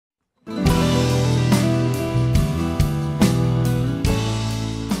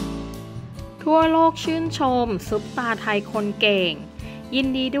ทั่วโลกชื่นชมซุปตาไทยคนเก่งยิน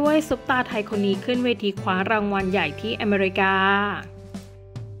ดีด้วยซุปตาไทยคนนี้ขึ้นเวทีคว้ารางวัลใหญ่ที่อเมริกา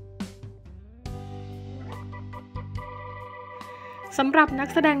สำหรับนัก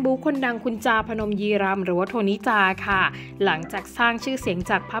แสดงบู๊คนดังคุณจาพนมยีรำหรือว่าโทนี่จาค่ะหลังจากสร้างชื่อเสียง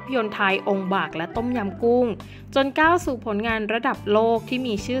จากภาพยนตร์ไทยองค์บากและต้มยำกุ้งจนก้าวสู่ผลงานระดับโลกที่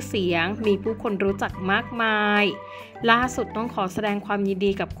มีชื่อเสียงมีผู้คนรู้จักมากมายล่าสุดต้องขอแสดงความยิน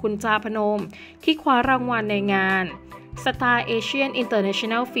ดีกับคุณจาพนมที่คว้ารางวัลในงาน Star Asian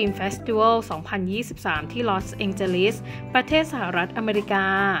International Film Festival 2023 ที่ลอสแองเจลิสประเทศสหรัฐอเมริกา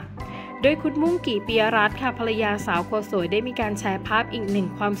โดยคุณมุ่งกี่ปิยรัตน์ค่ะภรรยาสาวคนสวยได้มีการแชร์ภาพอีกหนึ่ง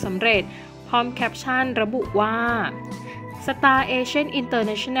ความสำเร็จพร้อมแคปชั่นระบุว่า Star Asian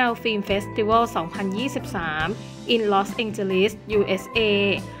International Film Festival 2023 in Los Angeles USA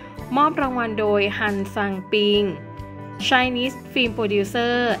มอบรางวัลโดยฮันซังปิง Chinese Film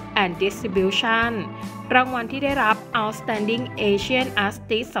Producer and Distribution รางวัลที่ได้รับ Outstanding Asian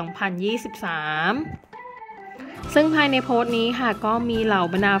Artist 2023ซึ่งภายในโพสต์นี้ค่ะก็มีเหล่า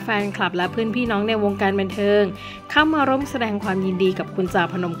บรรดาแฟนคลับและเพื่อนพี่น้องในวงการบันเทิงเข้ามาร่วมแสดงความยินดีกับคุณจา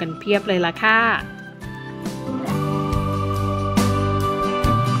พนมกันเพียบเลยล่ะค่ะ